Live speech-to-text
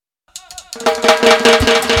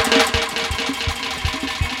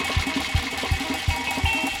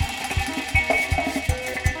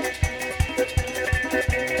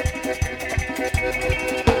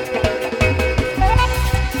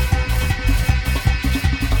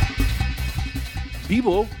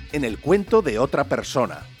Vivo en el cuento de otra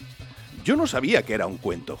persona. Yo no sabía que era un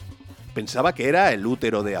cuento. Pensaba que era el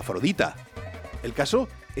útero de Afrodita. El caso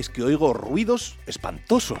es que oigo ruidos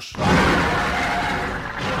espantosos.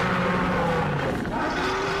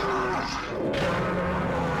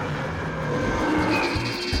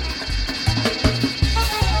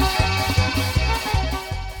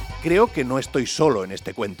 Creo que no estoy solo en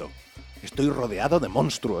este cuento. Estoy rodeado de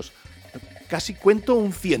monstruos. Casi cuento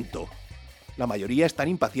un 100. La mayoría están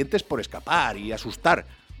impacientes por escapar y asustar.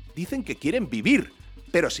 Dicen que quieren vivir,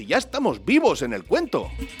 pero si ya estamos vivos en el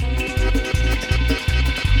cuento.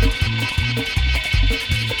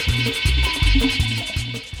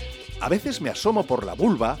 A veces me asomo por la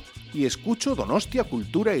vulva y escucho Donostia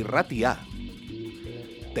Kultura Irratia.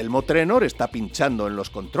 Telmo Trenor está pinchando en los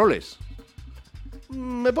controles.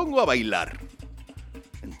 Me pongo a bailar.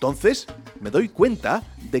 Entonces me doy cuenta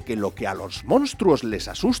de que lo que a los monstruos les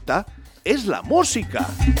asusta es la música.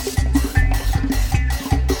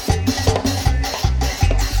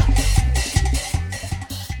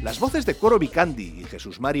 Las voces de Coro Vicandi y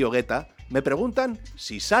Jesús Mario Guetta me preguntan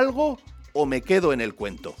si salgo o me quedo en el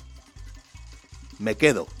cuento. Me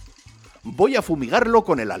quedo. Voy a fumigarlo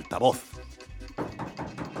con el altavoz.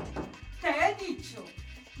 Te he dicho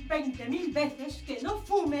 20.000 veces que no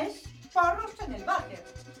fumes porros en el váter.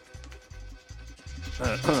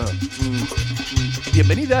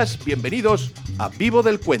 Bienvenidas, bienvenidos a Vivo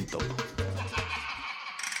del Cuento.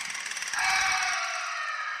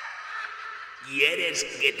 ¿Quieres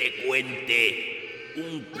que te cuente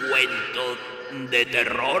un cuento de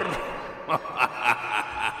terror?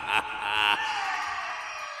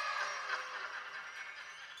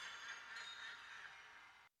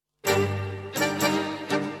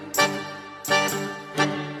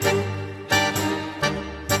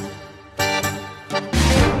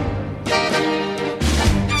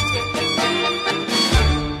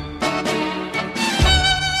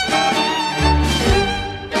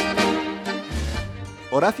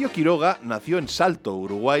 Horacio Quiroga nació en Salto,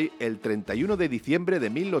 Uruguay, el 31 de diciembre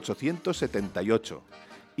de 1878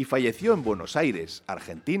 y falleció en Buenos Aires,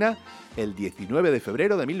 Argentina, el 19 de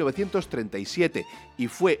febrero de 1937 y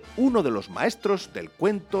fue uno de los maestros del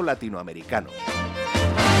cuento latinoamericano.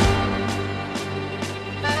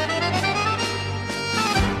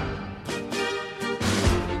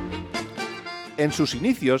 En sus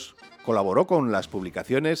inicios colaboró con las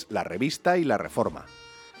publicaciones La Revista y La Reforma.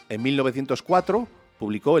 En 1904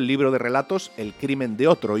 publicó el libro de relatos El crimen de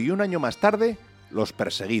otro y un año más tarde, Los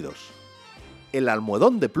perseguidos. El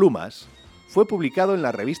almohadón de plumas fue publicado en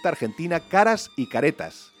la revista argentina Caras y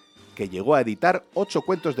Caretas, que llegó a editar 8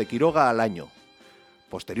 cuentos de Quiroga al año.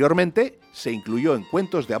 Posteriormente, se incluyó en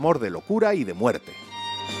Cuentos de amor, de locura y de muerte.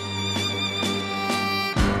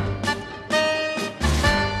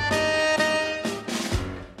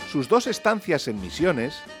 Sus 2 estancias en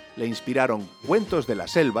Misiones le inspiraron Cuentos de la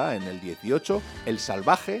selva en el 18, El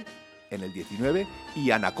salvaje en el 19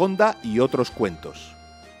 y Anaconda y otros cuentos.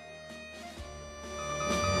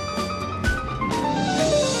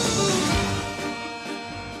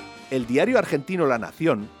 El diario argentino La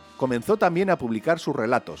Nación comenzó también a publicar sus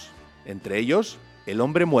relatos, entre ellos El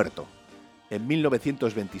hombre muerto. En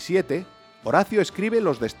 1927, Horacio escribe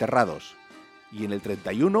Los desterrados y en el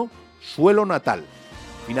 31, Suelo natal.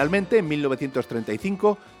 Finalmente, en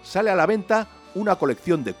 1935, sale a la venta una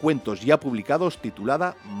colección de cuentos ya publicados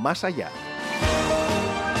titulada Más allá.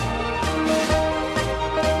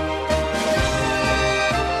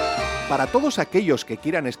 Para todos aquellos que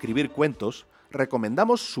quieran escribir cuentos,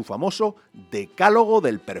 recomendamos su famoso Decálogo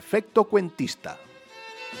del perfecto cuentista.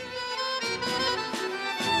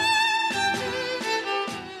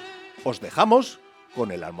 Os dejamos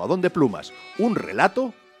con El almohadón de plumas, un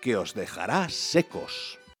relato que os dejará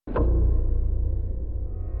secos.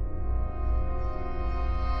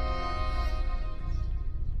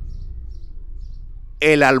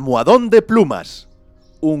 El almohadón de plumas,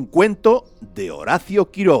 un cuento de Horacio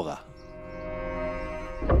Quiroga.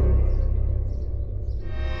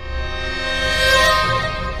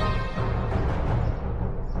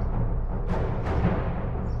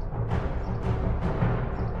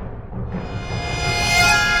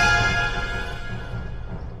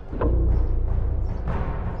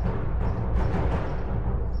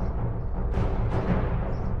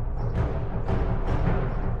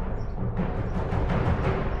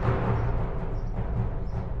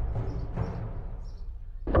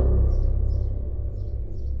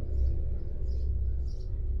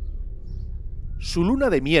 Su luna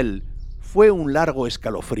de miel fue un largo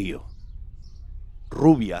escalofrío.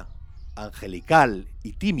 Rubia, angelical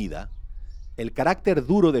y tímida, el carácter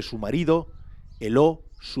duro de su marido heló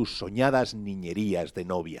sus soñadas niñerías de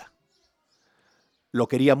novia. Lo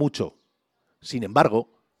quería mucho. Sin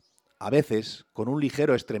embargo, a veces, con un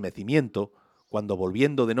ligero estremecimiento, cuando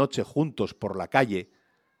volviendo de noche juntos por la calle,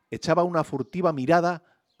 echaba una furtiva mirada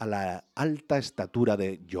a la alta estatura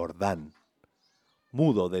de Jordán,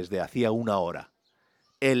 mudo desde hacía una hora.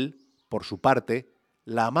 Él, por su parte,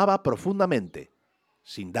 la amaba profundamente,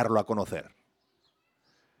 sin darlo a conocer.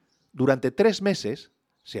 Durante 3 meses,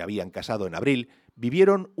 se habían casado en abril,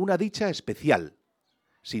 vivieron una dicha especial.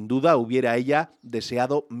 Sin duda hubiera ella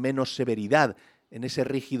deseado menos severidad en ese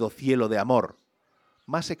rígido cielo de amor,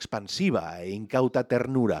 más expansiva e incauta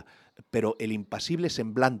ternura, pero el impasible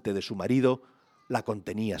semblante de su marido la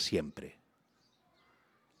contenía siempre.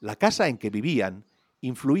 La casa en que vivían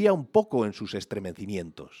influía un poco en sus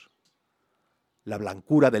estremecimientos. La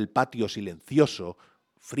blancura del patio silencioso,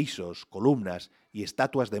 frisos, columnas y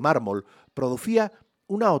estatuas de mármol producía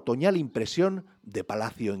una otoñal impresión de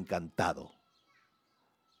palacio encantado.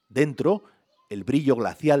 Dentro, el brillo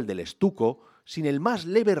glacial del estuco, sin el más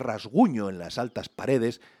leve rasguño en las altas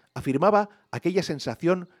paredes, afirmaba aquella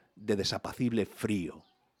sensación de desapacible frío.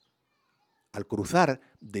 Al cruzar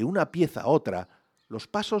de una pieza a otra, los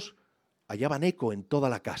pasos hallaban eco en toda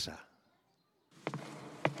la casa.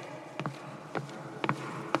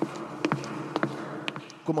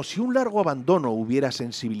 Como si un largo abandono hubiera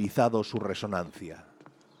sensibilizado su resonancia.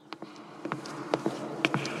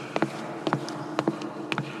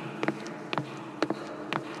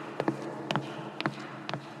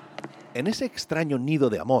 En ese extraño nido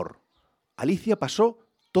de amor, Alicia pasó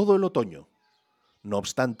todo el otoño. No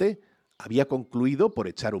obstante, había concluido por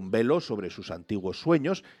echar un velo sobre sus antiguos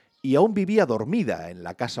sueños y aún vivía dormida en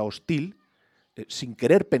la casa hostil, sin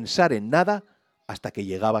querer pensar en nada hasta que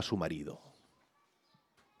llegaba su marido.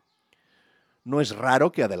 No es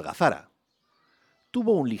raro que adelgazara.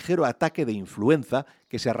 Tuvo un ligero ataque de influenza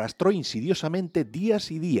que se arrastró insidiosamente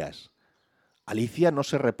días y días. Alicia no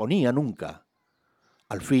se reponía nunca.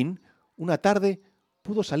 Al fin, una tarde,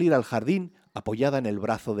 pudo salir al jardín apoyada en el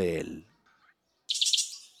brazo de él.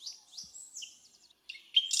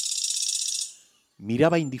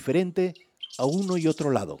 Miraba indiferente a uno y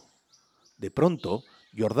otro lado. De pronto,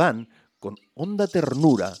 Jordán, con honda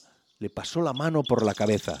ternura, le pasó la mano por la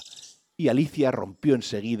cabeza y Alicia rompió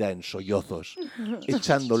enseguida en sollozos,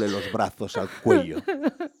 echándole los brazos al cuello.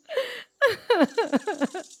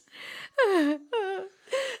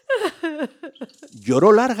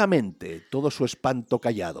 Lloró largamente, todo su espanto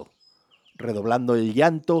callado, redoblando el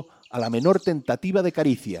llanto a la menor tentativa de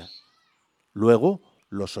caricia. Luego,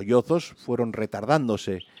 los sollozos fueron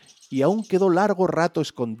retardándose y aún quedó largo rato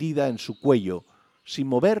escondida en su cuello, sin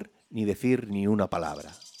mover ni decir ni una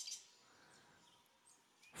palabra.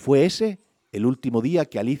 Fue ese el último día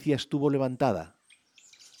que Alicia estuvo levantada.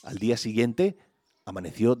 Al día siguiente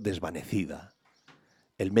amaneció desvanecida.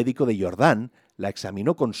 El médico de Jordán la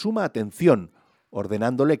examinó con suma atención,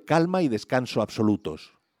 ordenándole calma y descanso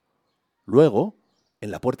absolutos. Luego,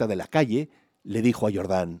 en la puerta de la calle, le dijo a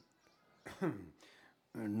Jordán: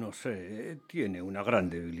 No sé, tiene una gran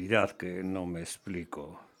debilidad que no me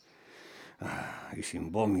explico. Y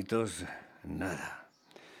sin vómitos, nada.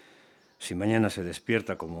 Si mañana se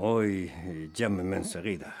despierta como hoy, llámeme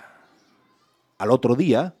enseguida. Al otro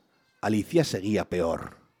día, Alicia seguía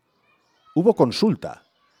peor. Hubo consulta.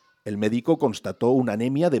 El médico constató una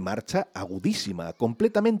anemia de marcha agudísima,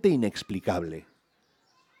 completamente inexplicable.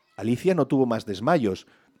 Alicia no tuvo más desmayos,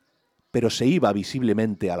 pero se iba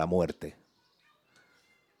visiblemente a la muerte.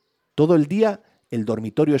 Todo el día el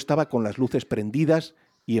dormitorio estaba con las luces prendidas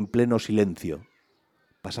y en pleno silencio.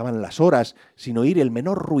 Pasaban las horas sin oír el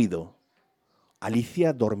menor ruido.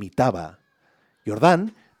 Alicia dormitaba.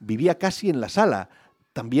 Jordán vivía casi en la sala,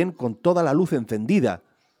 también con toda la luz encendida.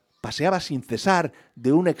 Paseaba sin cesar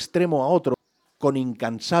de un extremo a otro, con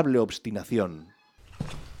incansable obstinación.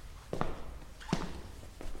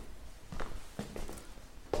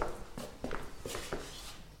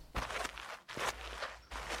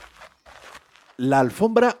 La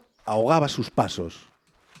alfombra ahogaba sus pasos.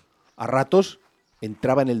 A ratos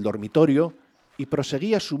entraba en el dormitorio y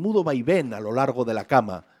proseguía su mudo vaivén a lo largo de la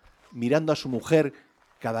cama, mirando a su mujer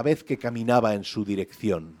cada vez que caminaba en su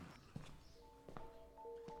dirección.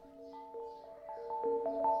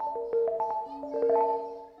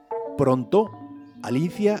 Pronto,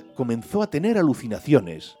 Alicia comenzó a tener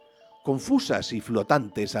alucinaciones, confusas y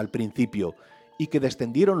flotantes al principio, y que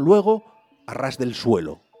descendieron luego a ras del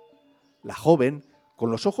suelo. La joven, con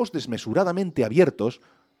los ojos desmesuradamente abiertos,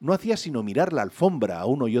 no hacía sino mirar la alfombra a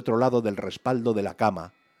uno y otro lado del respaldo de la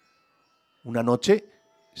cama. Una noche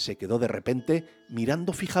se quedó de repente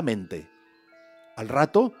mirando fijamente. Al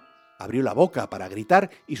rato abrió la boca para gritar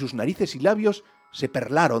y sus narices y labios se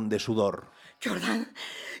perlaron de sudor. ¡Jordán!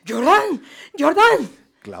 ¡Jordán! ¡Jordán!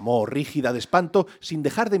 Clamó rígida de espanto sin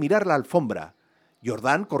dejar de mirar la alfombra.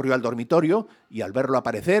 Jordán corrió al dormitorio y al verlo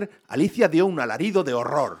aparecer, Alicia dio un alarido de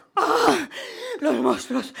horror. ¡Ah! ¡Los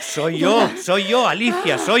monstruos! Soy yo,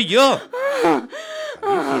 Alicia, soy yo.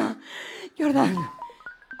 Alicia. ¡Jordán!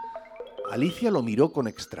 Alicia lo miró con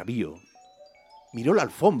extravío. Miró la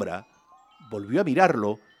alfombra, volvió a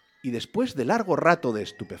mirarlo y después de largo rato de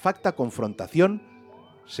estupefacta confrontación,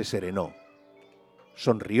 se serenó.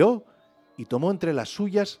 Sonrió y tomó entre las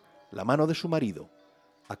suyas la mano de su marido,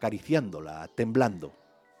 acariciándola, temblando.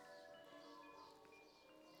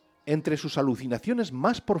 Entre sus alucinaciones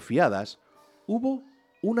más porfiadas hubo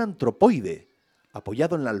un antropoide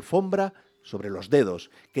apoyado en la alfombra sobre los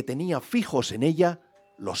dedos, que tenía fijos en ella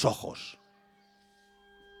los ojos.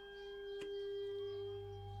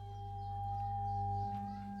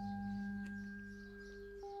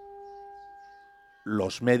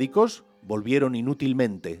 Los médicos volvieron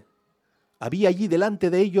inútilmente. Había allí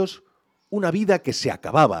delante de ellos una vida que se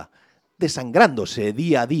acababa, desangrándose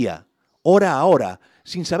día a día, hora a hora,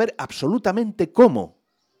 sin saber absolutamente cómo.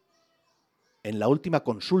 En la última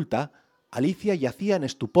consulta, Alicia yacía en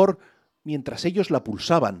estupor mientras ellos la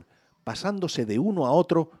pulsaban, pasándose de uno a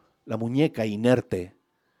otro la muñeca inerte.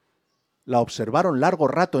 La observaron largo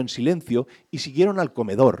rato en silencio y siguieron al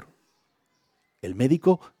comedor. El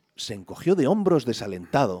médico se encogió de hombros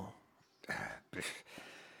desalentado.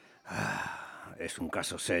 Es un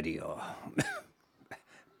caso serio.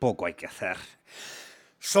 Poco hay que hacer.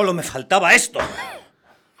 Solo me faltaba esto.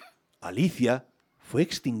 Alicia fue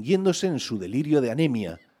extinguiéndose en su delirio de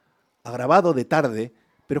anemia, agravado de tarde,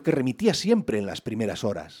 pero que remitía siempre en las primeras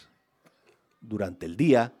horas. Durante el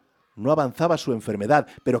día no avanzaba su enfermedad,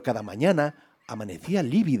 pero cada mañana amanecía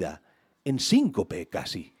lívida, en síncope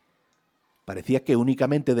casi. Parecía que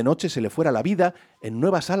únicamente de noche se le fuera la vida en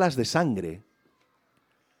nuevas alas de sangre.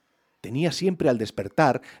 Tenía siempre al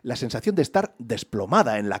despertar la sensación de estar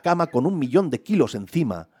desplomada en la cama con 1.000.000 de kilos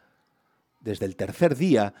encima. Desde el tercer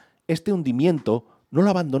día, este hundimiento no la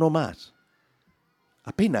abandonó más.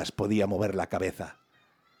 Apenas podía mover la cabeza.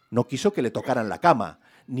 No quiso que le tocaran la cama,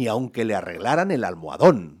 ni aun que le arreglaran el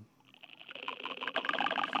almohadón.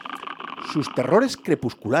 Sus terrores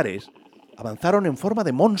crepusculares avanzaron en forma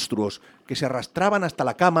de monstruos que se arrastraban hasta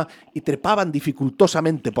la cama y trepaban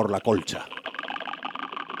dificultosamente por la colcha.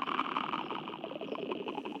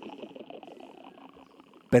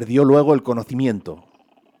 Perdió luego el conocimiento.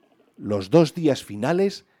 Los 2 días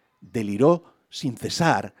finales deliró sin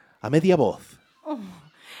cesar, a media voz. Oh,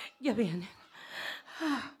 ya vienen.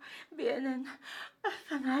 Vienen.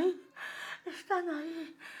 Están ahí. Están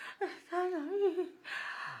ahí. Están ahí.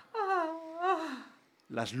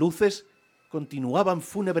 Las luces continuaban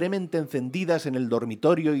fúnebremente encendidas en el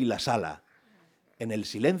dormitorio y la sala. En el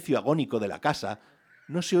silencio agónico de la casa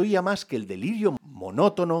no se oía más que el delirio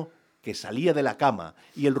monótono que salía de la cama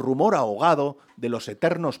y el rumor ahogado de los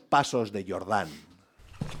eternos pasos de Jordán.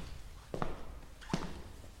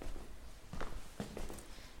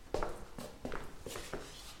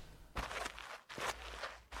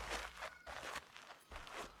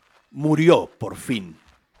 Murió, por fin.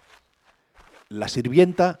 La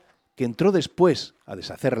sirvienta, que entró después a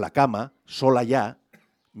deshacer la cama, sola ya,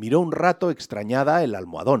 miró un rato extrañada el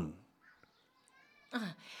almohadón.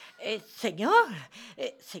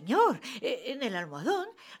 Señor, en el almohadón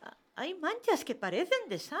hay manchas que parecen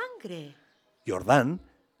de sangre. Jordán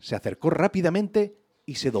se acercó rápidamente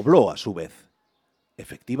y se dobló a su vez.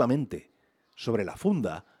 Efectivamente, sobre la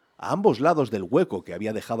funda, a ambos lados del hueco que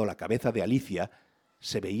había dejado la cabeza de Alicia,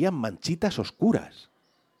 se veían manchitas oscuras.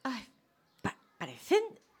 Ay, parecen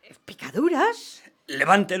picaduras.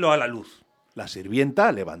 Levántelo a la luz. La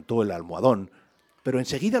sirvienta levantó el almohadón, pero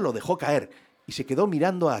enseguida lo dejó caer y se quedó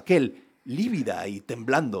mirando a aquel, lívida y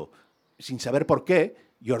temblando. Sin saber por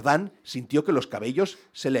qué, Jordán sintió que los cabellos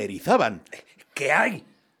se le erizaban. ¿Qué hay?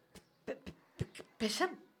 Pesa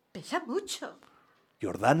mucho.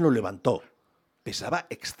 Jordán lo levantó. Pesaba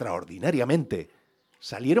extraordinariamente.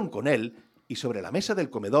 Salieron con él y sobre la mesa del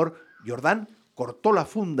comedor, Jordán cortó la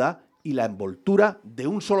funda y la envoltura de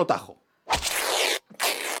un solo tajo.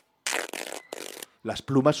 Las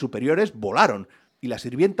plumas superiores volaron y la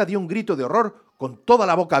sirvienta dio un grito de horror con toda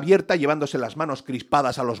la boca abierta, llevándose las manos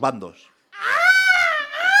crispadas a los bandos.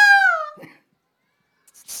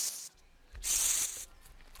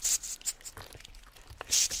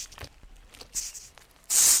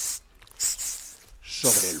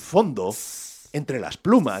 Sobre el fondo, entre las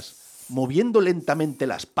plumas, moviendo lentamente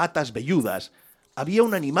las patas velludas, había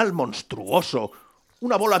un animal monstruoso,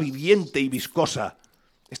 una bola viviente y viscosa.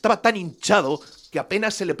 Estaba tan hinchado que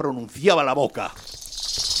apenas se le pronunciaba la boca.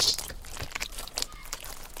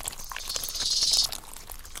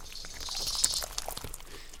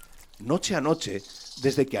 Noche a noche,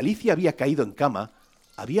 desde que Alicia había caído en cama,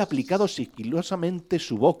 había aplicado sigilosamente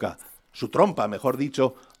su boca, su trompa, mejor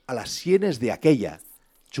dicho, a las sienes de aquella,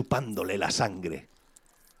 chupándole la sangre.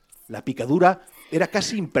 La picadura era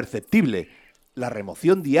casi imperceptible. La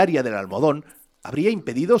remoción diaria del almohadón habría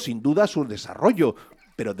impedido sin duda su desarrollo,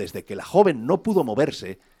 pero desde que la joven no pudo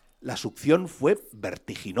moverse, la succión fue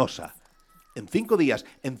vertiginosa. En 5 días,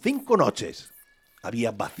 en 5 noches,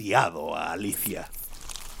 había vaciado a Alicia.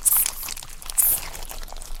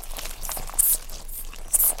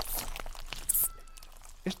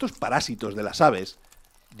 Estos parásitos de las aves,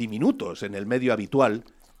 diminutos en el medio habitual,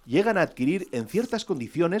 llegan a adquirir en ciertas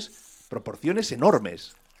condiciones proporciones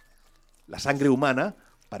enormes. La sangre humana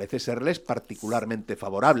parece serles particularmente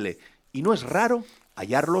favorable y no es raro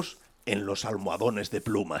hallarlos en los almohadones de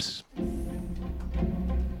plumas.